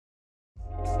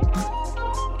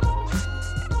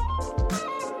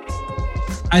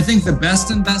I think the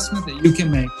best investment that you can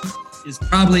make is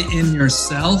probably in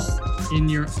yourself, in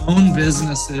your own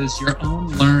businesses, your own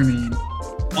learning.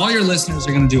 All your listeners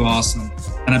are going to do awesome.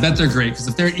 And I bet they're great because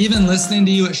if they're even listening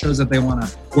to you, it shows that they want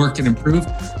to work and improve.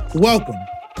 Welcome.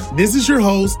 This is your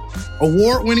host,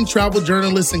 award-winning travel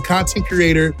journalist and content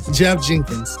creator, Jeff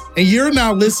Jenkins. And you're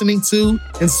now listening to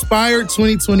Inspired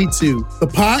 2022, the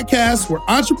podcast where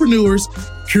entrepreneurs,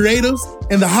 creatives,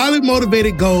 and the highly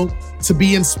motivated go to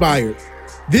be inspired.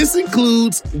 This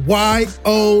includes YOU.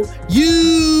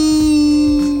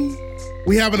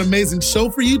 We have an amazing show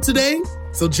for you today.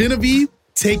 So Genevieve,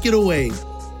 take it away.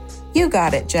 You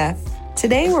got it, Jeff.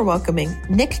 Today we're welcoming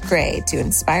Nick Gray to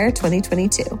Inspire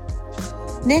 2022.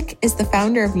 Nick is the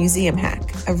founder of Museum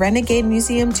Hack, a renegade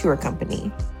museum tour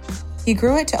company. He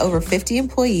grew it to over 50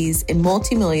 employees and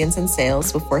multi-millions in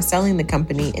sales before selling the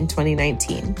company in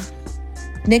 2019.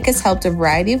 Nick has helped a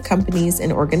variety of companies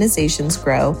and organizations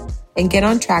grow and get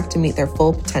on track to meet their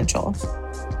full potential.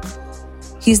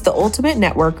 He's the ultimate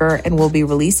networker and will be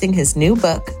releasing his new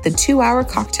book, The 2-Hour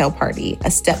Cocktail Party,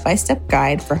 a step-by-step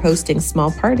guide for hosting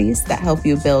small parties that help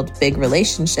you build big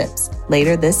relationships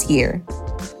later this year.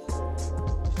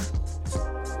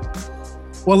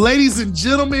 Well, ladies and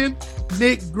gentlemen,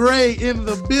 Nick Gray in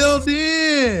the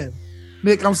building.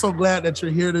 Nick, I'm so glad that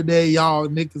you're here today, y'all.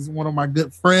 Nick is one of my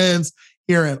good friends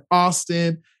here in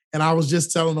Austin. And I was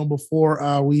just telling him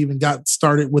before we even got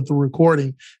started with the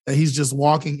recording that he's just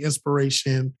walking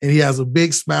inspiration and he has a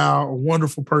big smile, a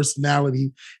wonderful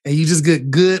personality, and you just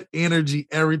get good energy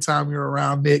every time you're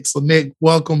around Nick. So Nick,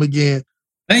 welcome again.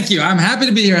 Thank you. I'm happy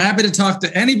to be here. Happy to talk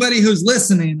to anybody who's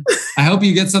listening. I hope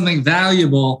you get something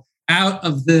valuable out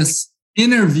of this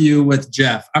interview with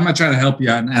Jeff. I'm going to try to help you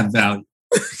out and add value.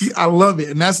 I love it.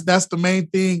 And that's the main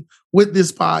thing with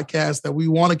this podcast, that we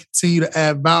want to continue to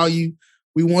add value.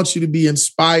 We want you to be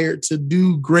inspired to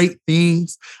do great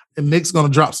things. And Nick's going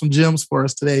to drop some gems for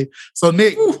us today. So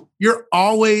Nick, you're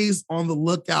always on the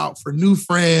lookout for new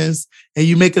friends and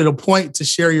you make it a point to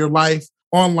share your life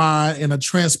online in a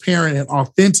transparent and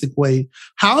authentic way.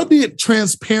 How did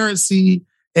transparency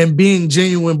and being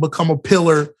genuine become a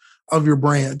pillar of your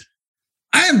brand?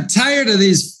 I am tired of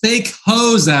these fake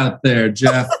hoes out there,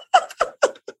 Jeff.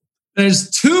 There's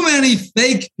too many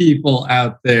fake people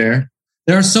out there.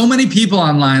 There are so many people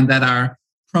online that are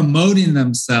promoting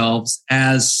themselves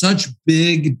as such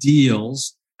big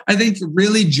deals. I think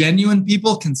really genuine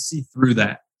people can see through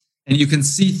that. And you can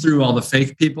see through all the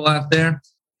fake people out there.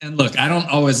 And look, I don't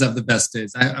always have the best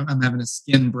days. I'm having a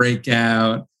skin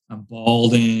breakout. I'm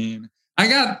balding. I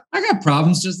got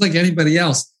problems just like anybody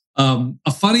else.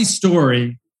 A funny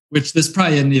story, which this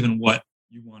probably isn't even what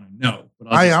you want to know.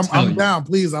 But I'm down.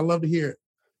 Please, I love to hear it.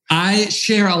 I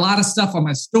share a lot of stuff on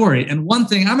my story. And one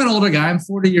thing, I'm an older guy. I'm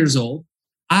 40 years old.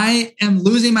 I am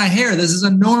losing my hair. This is a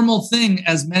normal thing.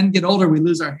 As men get older, we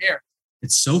lose our hair.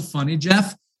 It's so funny,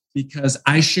 Jeff, because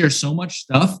I share so much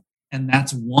stuff. And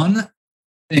that's one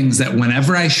thing that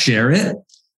whenever I share it,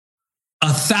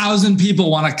 1,000 people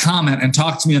want to comment and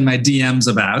talk to me in my DMs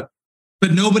about,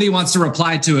 but nobody wants to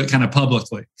reply to it kind of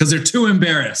publicly because they're too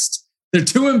embarrassed. They're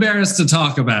too embarrassed to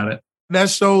talk about it. That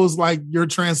shows like your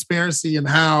transparency and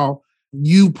how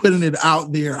you putting it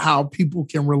out there, how people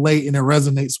can relate and it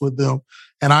resonates with them.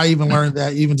 And I even learned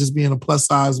that even just being a plus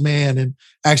size man and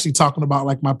actually talking about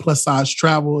like my plus size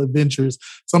travel adventures.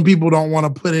 Some people don't want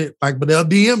to put it like, but they'll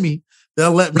DM me.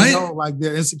 They'll let me know like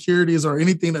their insecurities or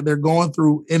anything that they're going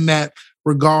through in that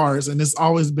regards. And it's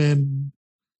always been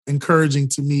encouraging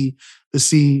to me to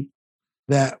see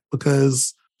that,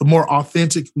 because the more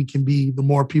authentic we can be, the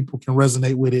more people can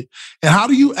resonate with it. And how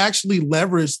do you actually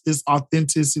leverage this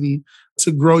authenticity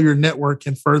to grow your network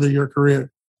and further your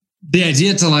career? The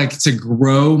idea to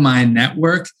grow my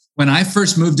network, when I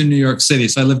first moved to New York City,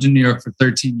 so I lived in New York for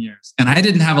 13 years, and I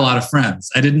didn't have a lot of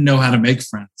friends. I didn't know how to make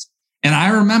friends. And I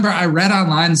remember I read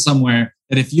online somewhere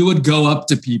that if you would go up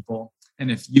to people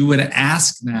and if you would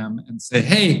ask them and say,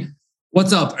 hey,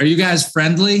 what's up? Are you guys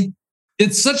friendly?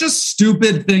 It's such a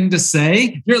stupid thing to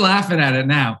say. You're laughing at it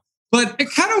now, but it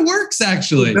kind of works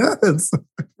actually. It does.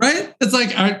 Right? It's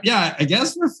like, yeah, I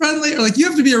guess we're friendly. Or like you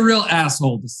have to be a real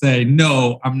asshole to say,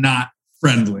 no, I'm not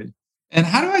friendly. And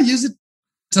how do I use it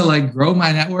to like grow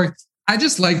my network? I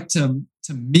just like to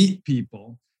meet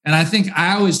people. And I think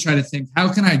I always try to think,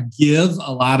 how can I give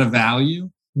a lot of value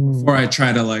before I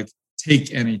try to like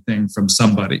take anything from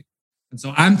somebody? And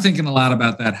so I'm thinking a lot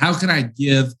about that. How can I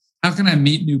give? How can I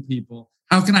meet new people?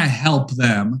 How can I help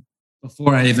them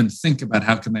before I even think about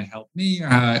how can they help me or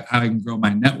how I can grow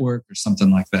my network or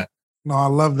something like that? No, I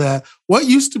love that. What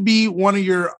used to be one of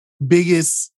your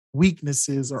biggest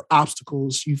weaknesses or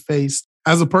obstacles you faced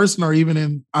as a person or even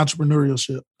in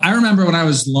entrepreneurship? I remember when I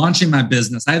was launching my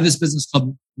business, I had this business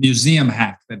called Museum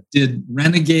Hack that did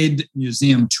renegade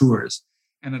museum tours.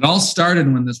 And it all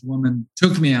started when this woman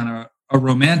took me on a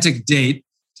romantic date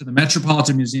to the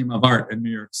Metropolitan Museum of Art in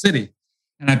New York City.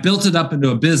 And I built it up into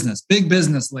a business, big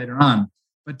business later on.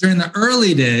 But during the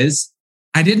early days,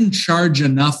 I didn't charge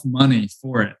enough money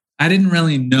for it. I didn't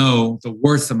really know the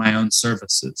worth of my own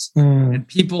services. And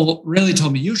people really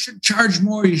told me, you should charge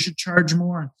more, you should charge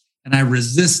more. And I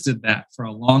resisted that for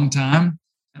a long time.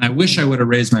 And I wish I would have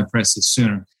raised my prices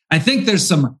sooner. I think there's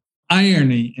some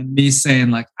irony in me saying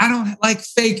like, I don't like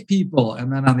fake people.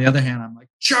 And then on the other hand, I'm like,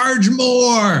 charge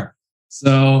more.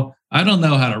 So I don't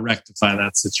know how to rectify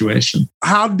that situation.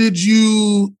 How did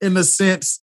you, in a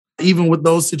sense, even with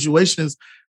those situations,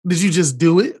 did you just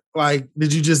do it? Like,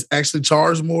 did you just actually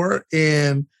charge more?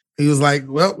 And he was like,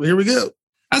 well, here we go.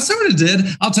 I sort of did.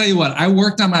 I'll tell you what, I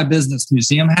worked on my business,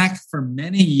 Museum Hack, for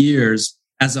many years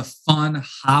as a fun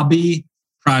hobby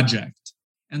project.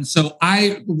 And so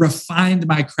I refined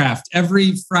my craft.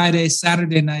 Every Friday,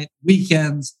 Saturday night,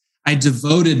 weekends, I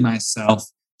devoted myself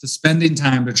to spending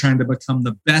time to trying to become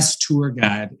the best tour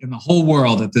guide in the whole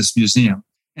world at this museum.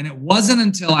 And it wasn't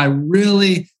until I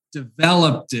really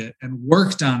developed it and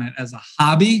worked on it as a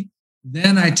hobby,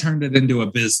 then I turned it into a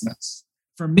business.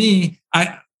 For me,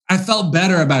 I felt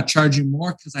better about charging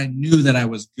more because I knew that I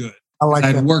was good.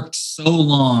 I'd worked so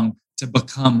long to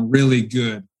become really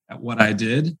good at what I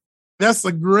did. That's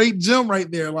a great gem right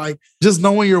there. Like just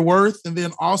knowing your worth. And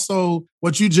then also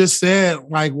what you just said,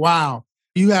 like, wow,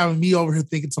 you have me over here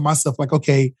thinking to myself, like,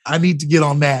 okay, I need to get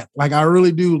on that. Like, I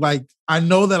really do. Like, I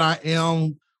know that I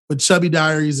am with Chubby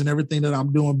Diaries and everything that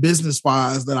I'm doing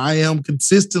business-wise, that I am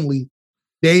consistently,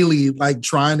 daily, like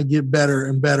trying to get better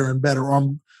and better and better.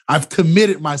 I've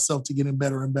committed myself to getting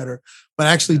better and better, but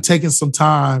actually taking some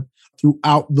time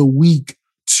throughout the week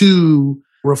to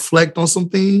reflect on some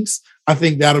things, I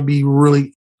think that'll be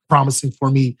really promising for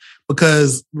me.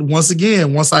 Because once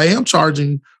again, once I am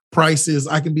charging prices,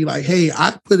 I can be like, hey,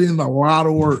 I put in a lot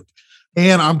of work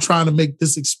and I'm trying to make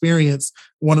this experience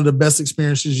one of the best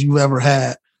experiences you ever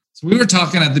had. So we were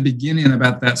talking at the beginning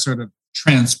about that sort of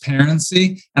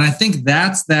transparency. And I think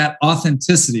that's that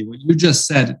authenticity, what you just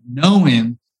said,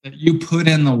 knowing that you put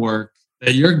in the work,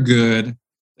 that you're good,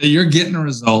 that you're getting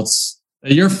results,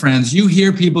 that you're friends. You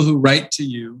hear people who write to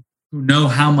you who know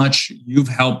how much you've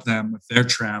helped them with their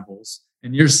travels,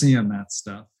 and you're seeing that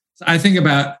stuff. So I think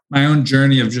about my own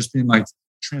journey of just being like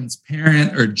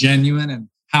transparent or genuine and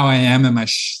how I am in my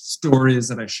stories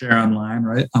that I share online,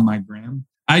 right, on my gram.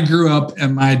 I grew up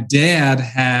and my dad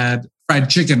had fried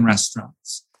chicken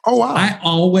restaurants. Oh, wow. I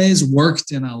always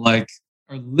worked in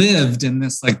lived in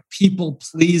this like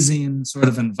people-pleasing sort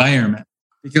of environment.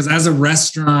 Because as a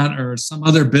restaurant or some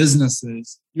other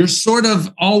businesses, you're sort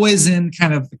of always in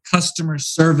kind of the customer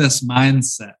service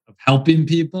mindset of helping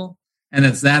people. And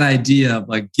it's that idea of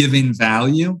like giving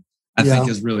value, I think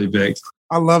is really big.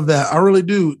 I love that. I really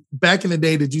do. Back in the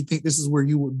day, did you think this is where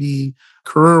you would be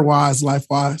career-wise,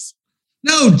 life-wise?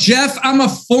 No, Jeff, I'm a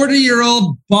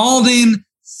 40-year-old balding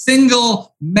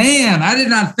single man. I did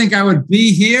not think I would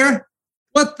be here.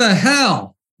 What the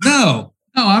hell?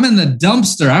 No, I'm in the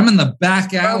dumpster. I'm in the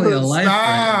back alley of life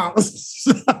right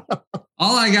now.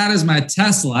 All I got is my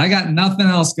Tesla. I got nothing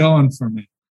else going for me.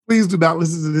 Please do not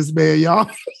listen to this man,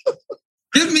 y'all.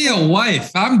 Give me a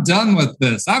wife. I'm done with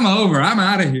this. I'm over. I'm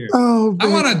out of here. Oh, I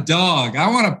want a dog. I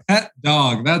want a pet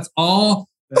dog. That's all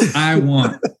that I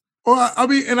want. Well, I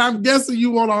mean, and I'm guessing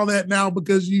you want all that now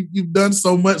because you've done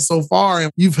so much so far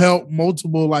and you've helped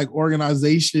multiple like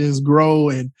organizations grow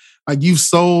and like you've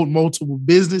sold multiple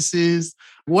businesses.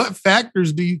 What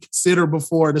factors do you consider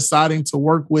before deciding to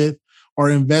work with or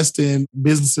invest in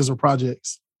businesses or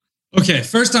projects? Okay,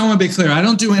 first I want to be clear. I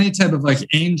don't do any type of like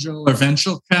angel or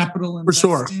venture capital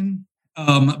investing. For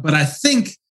sure. But I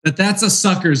think that that's a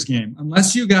sucker's game.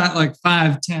 Unless you got like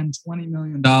 $5, $10, $20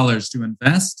 million to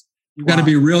invest, you got to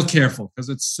be real careful because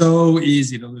it's so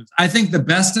easy to lose. I think the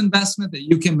best investment that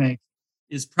you can make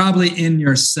is probably in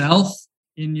yourself,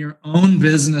 in your own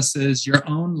businesses, your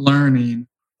own learning,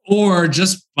 or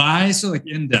just buy like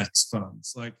index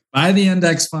funds. Like buy the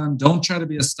index fund. Don't try to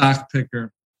be a stock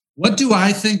picker. What do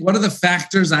I think? What are the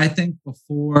factors I think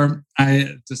before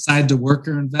I decide to work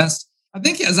or invest? I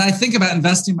think as I think about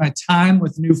investing my time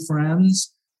with new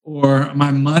friends or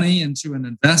my money into an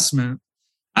investment,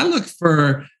 I look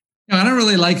for, I don't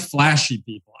really like flashy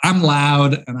people. I'm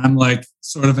loud and I'm like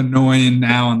sort of annoying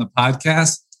now on the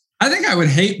podcast. I think I would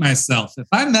hate myself. If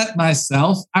I met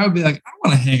myself, I would be like, I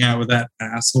want to hang out with that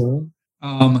asshole.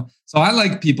 So I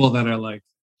like people that are like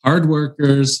hard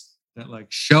workers, that like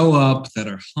show up, that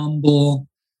are humble,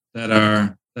 that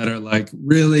are like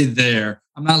really there.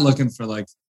 I'm not looking for like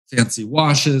fancy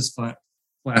washes,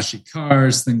 flashy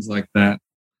cars, things like that.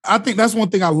 I think that's one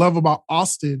thing I love about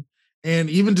Austin, and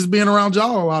even just being around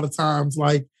y'all a lot of times,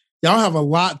 like y'all have a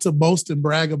lot to boast and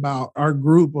brag about. Our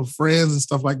group of friends and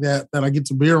stuff like that I get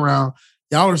to be around.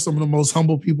 Y'all are some of the most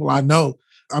humble people I know.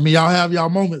 I mean, y'all have y'all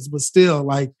moments, but still,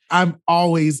 like, I'm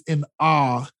always in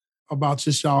awe about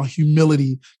just y'all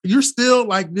humility. You're still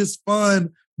like this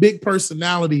fun, big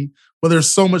personality, but there's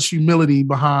so much humility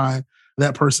behind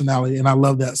that personality. And I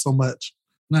love that so much.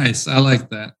 Nice. I like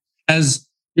that. As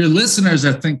your listeners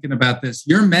are thinking about this,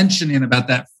 you're mentioning about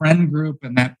that friend group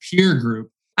and that peer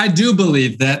group. I do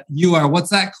believe that you are, what's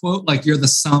that quote? Like you're the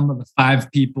sum of the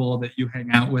 5 people that you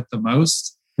hang out with the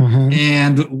most. Mm-hmm.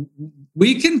 And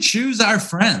we can choose our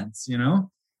friends, you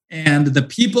know, and the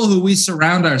people who we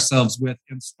surround ourselves with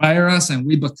inspire us and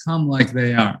we become like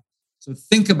they are. So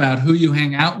think about who you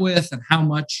hang out with and how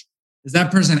much is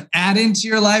that person adding to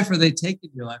your life or they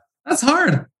taking your life. That's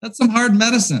hard. That's some hard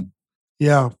medicine.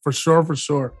 Yeah, for sure. For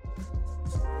sure.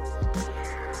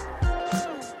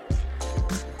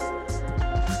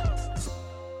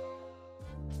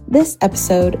 This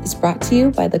episode is brought to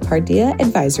you by the Cardia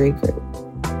Advisory Group.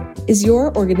 Is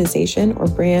your organization or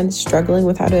brand struggling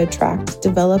with how to attract,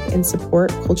 develop, and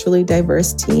support culturally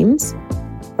diverse teams?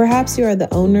 Perhaps you are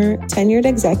the owner, tenured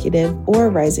executive, or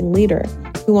rising leader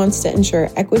who wants to ensure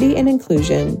equity and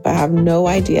inclusion but have no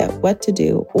idea what to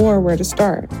do or where to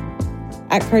start.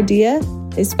 At Cardia,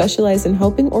 they specialize in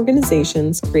helping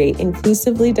organizations create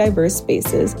inclusively diverse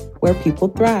spaces where people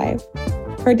thrive.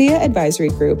 Cardia Advisory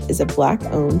Group is a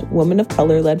Black-owned,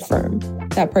 woman-of-color-led firm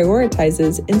that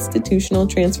prioritizes institutional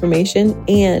transformation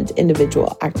and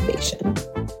individual activation.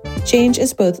 Change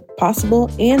is both possible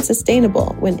and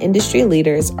sustainable when industry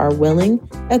leaders are willing,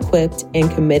 equipped, and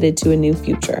committed to a new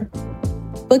future.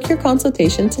 Book your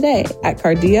consultation today at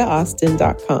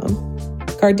cardiaaustin.com.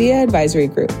 Cardia Advisory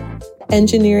Group,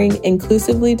 engineering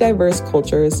inclusively diverse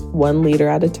cultures, one leader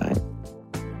at a time.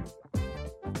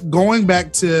 Going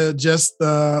back to just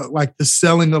the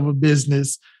selling of a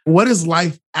business, what is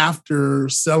life after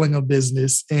selling a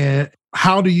business and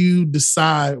how do you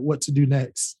decide what to do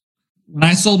next? When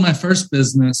I sold my first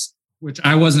business, which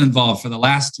I wasn't involved for the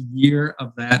last year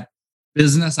of that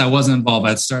business, I wasn't involved.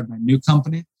 I'd started my new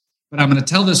company, but I'm going to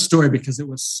tell this story because it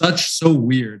was so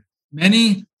weird.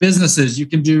 Many businesses, you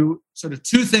can do sort of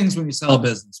 2 things when you sell a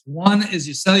business. One is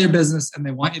you sell your business and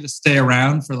they want you to stay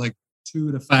around for like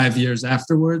 2 to 5 years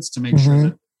afterwards to make sure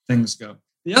that things go.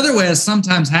 The other way, as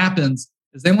sometimes happens,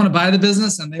 is they want to buy the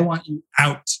business and they want you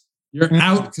out. You're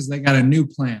out because they got a new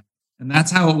plan. And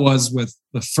that's how it was with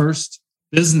the first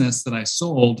business that I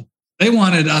sold. They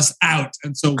wanted us out.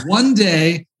 And so one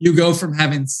day you go from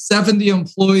having 70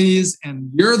 employees and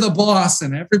you're the boss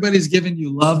and everybody's giving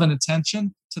you love and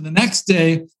attention to the next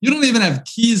day, you don't even have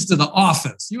keys to the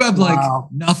office. You have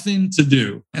nothing to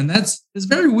do. And it's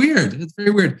very weird. It's very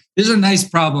weird. These are nice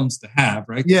problems to have,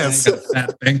 right? Yes. You got a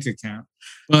fat bank account,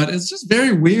 but it's just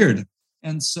very weird.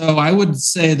 And so I would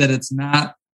say that it's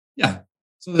not,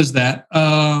 so there's that.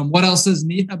 What else is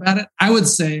neat about it? I would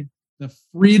say the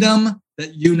freedom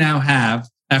that you now have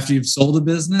after you've sold a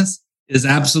business is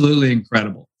absolutely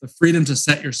incredible. The freedom to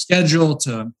set your schedule,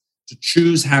 to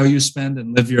choose how you spend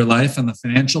and live your life, and the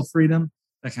financial freedom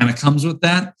that kind of comes with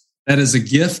that. That is a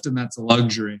gift and that's a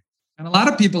luxury. And a lot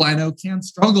of people I know can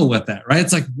struggle with that, right?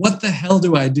 It's like, what the hell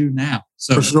do I do now?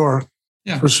 So for sure.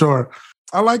 Yeah. For sure.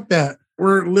 I like that.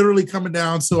 We're literally coming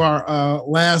down to our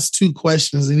last 2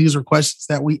 questions. And these are questions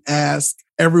that we ask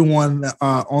everyone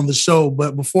on the show.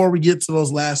 But before we get to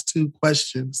those last 2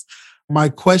 questions, my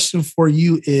question for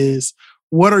you is,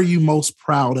 what are you most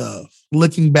proud of?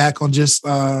 Looking back on just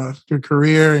your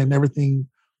career and everything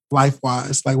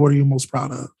life-wise, like what are you most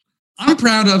proud of? I'm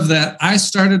proud of that. I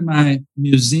started my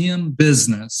museum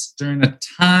business during a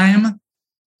time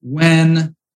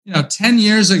when, 10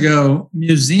 years ago,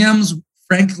 museums,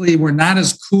 frankly, were not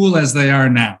as cool as they are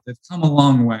now. They've come a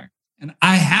long way. And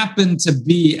I happened to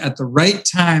be at the right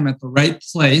time, at the right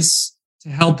place to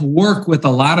help work with a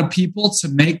lot of people to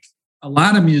make a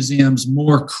lot of museums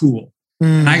more cool.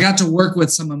 And I got to work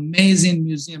with some amazing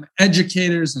museum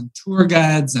educators and tour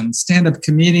guides and stand-up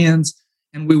comedians.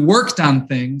 And we worked on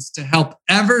things to help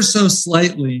ever so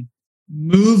slightly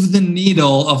move the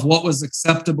needle of what was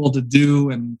acceptable to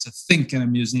do and to think in a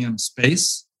museum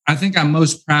space. I think I'm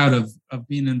most proud of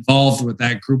being involved with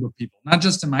that group of people, not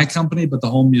just in my company, but the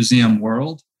whole museum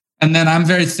world. And then I'm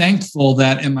very thankful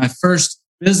that in my first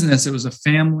business, it was a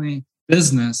family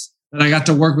business, that I got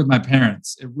to work with my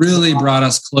parents. It really brought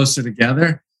us closer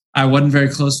together. I wasn't very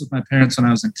close with my parents when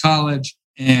I was in college.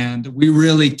 And we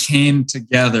really came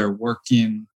together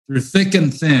working through thick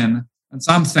and thin. And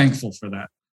so I'm thankful for that.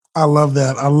 I love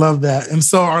that. I love that. And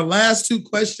so our last two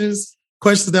questions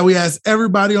that we ask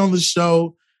everybody on the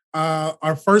show.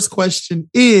 Our first question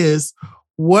is,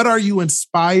 what are you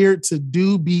inspired to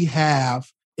do, be,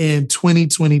 have in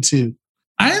 2022?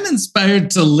 I am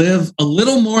inspired to live a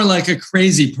little more like a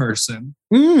crazy person.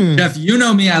 Jeff, you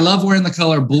know me. I love wearing the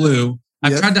color blue.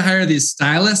 I've tried to hire these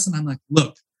stylists and I'm like,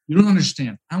 look, you don't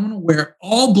understand. I want to wear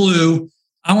all blue.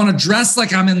 I want to dress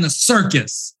like I'm in the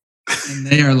circus. And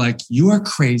they are like, you are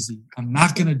crazy. I'm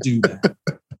not going to do that.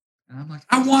 And I'm like,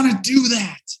 I want to do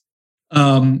that.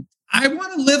 I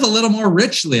want to live a little more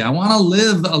richly. I want to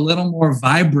live a little more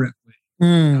vibrantly.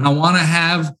 And I want to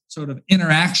have sort of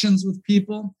interactions with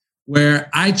people where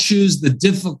I choose the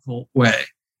difficult way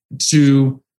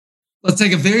to, let's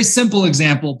take a very simple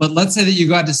example, but let's say that you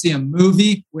go out to see a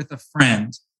movie with a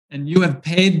friend and you have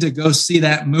paid to go see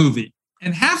that movie.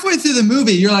 And halfway through the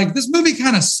movie, you're like, this movie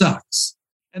kind of sucks.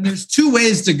 And there's two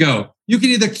ways to go. You can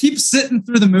either keep sitting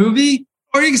through the movie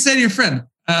or you can say to your friend,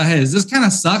 hey, does this kind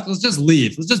of suck? Let's just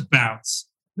leave. Let's just bounce.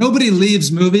 Nobody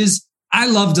leaves movies. I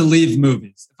love to leave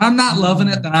movies. If I'm not loving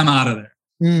it, then I'm out of there.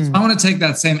 So I want to take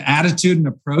that same attitude and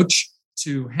approach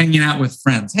to hanging out with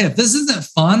friends. Hey, if this isn't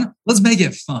fun, let's make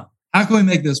it fun. How can we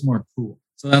make this more cool?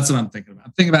 So that's what I'm thinking about.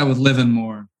 I'm thinking about with living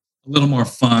more, a little more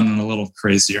fun and a little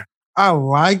crazier. I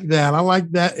like that. I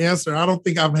like that answer. I don't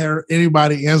think I've heard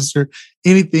anybody answer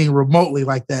anything remotely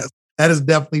like that. That is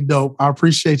definitely dope. I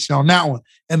appreciate you on that one.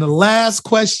 And the last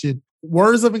question,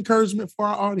 words of encouragement for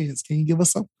our audience. Can you give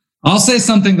us some? I'll say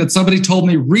something that somebody told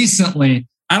me recently.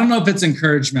 I don't know if it's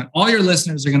encouragement. All your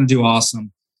listeners are going to do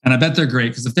awesome. And I bet they're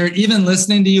great because if they're even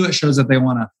listening to you, it shows that they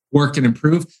want to work and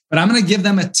improve. But I'm going to give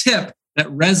them a tip that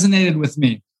resonated with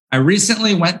me. I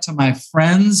recently went to my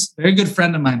friend's, very good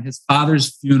friend of mine, his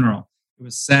father's funeral. It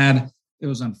was sad. It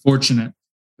was unfortunate,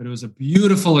 but it was a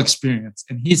beautiful experience.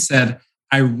 And he said,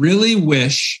 I really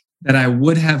wish that I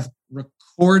would have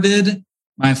recorded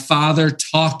my father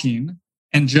talking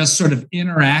and just sort of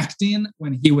interacting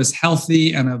when he was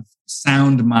healthy and of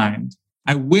sound mind.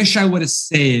 I wish I would have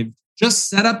saved, just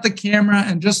set up the camera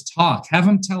and just talk, have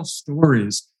him tell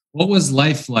stories. What was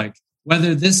life like?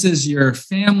 Whether this is your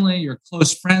family, your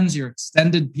close friends, your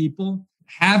extended people,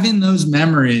 having those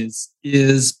memories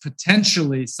is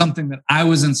potentially something that I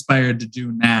was inspired to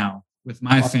do now with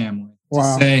my family.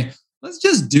 To say, let's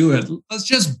just do it. Let's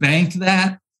just bank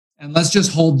that and let's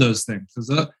just hold those things.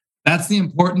 Because that's the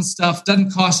important stuff.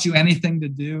 Doesn't cost you anything to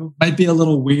do. Might be a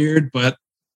little weird, but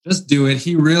just do it.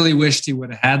 He really wished he would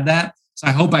have had that. So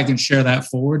I hope I can share that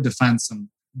forward to find some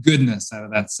goodness out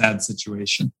of that sad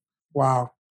situation.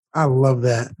 Wow. I love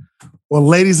that. Well,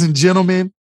 ladies and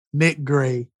gentlemen, Nick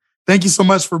Gray, thank you so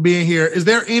much for being here. Is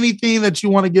there anything that you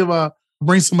want to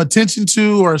bring some attention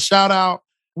to or a shout out?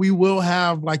 We will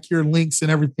have like your links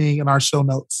and everything in our show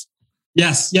notes.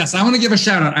 Yes. I want to give a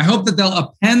shout out. I hope that they'll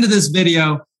append this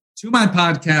video to my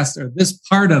podcast or this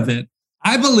part of it.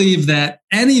 I believe that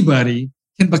anybody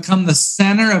can become the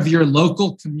center of your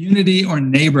local community or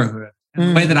neighborhood. And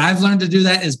the way that I've learned to do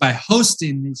that is by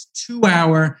hosting these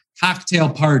 2-hour cocktail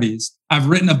parties. I've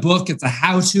written a book. It's a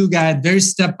how-to guide, very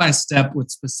step-by-step with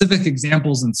specific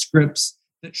examples and scripts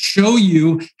that show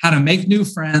you how to make new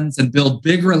friends and build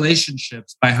big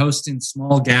relationships by hosting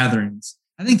small gatherings.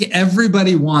 I think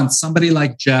everybody wants somebody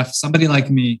like Jeff, somebody like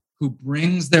me, who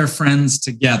brings their friends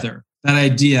together. That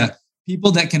idea,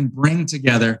 people that can bring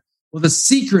together. Well, the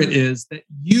secret is that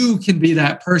you can be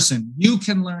that person. You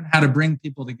can learn how to bring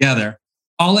people together.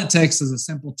 All it takes is a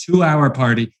simple 2-hour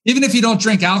party. Even if you don't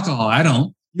drink alcohol, I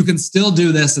don't. You can still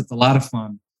do this. It's a lot of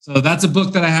fun. So that's a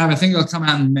book that I have. I think it'll come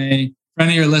out in May. For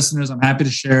any of your listeners, I'm happy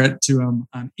to share it to them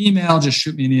on email. Just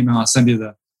shoot me an email. I'll send you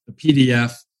the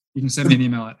PDF. You can send me an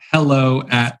email at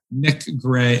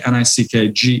hello@nickgray,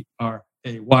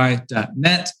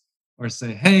 nickgray.net, or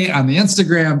say, hey, on the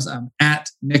Instagrams, I'm at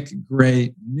Nick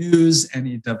Gray News,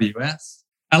 NEWS.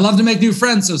 I love to make new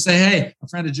friends. So say, hey, a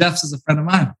friend of Jeff's is a friend of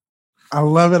mine. I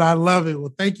love it. I love it.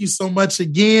 Well, thank you so much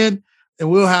again. And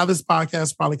we'll have this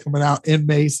podcast probably coming out in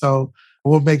May. So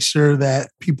we'll make sure that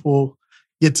people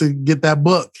get to get that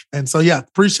book. And so, yeah,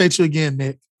 appreciate you again,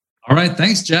 Nick. All right.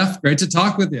 Thanks, Jeff. Great to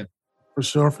talk with you. For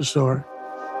sure.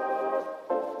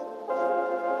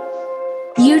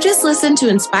 You just listened to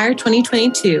Inspire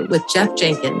 2022 with Jeff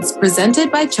Jenkins, presented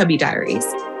by Chubby Diaries.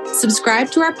 Subscribe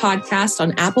to our podcast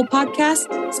on Apple Podcasts,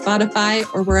 Spotify,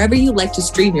 or wherever you like to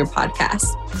stream your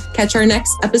podcasts. Catch our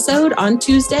next episode on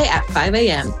Tuesday at 5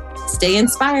 a.m. Stay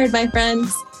inspired, my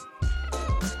friends.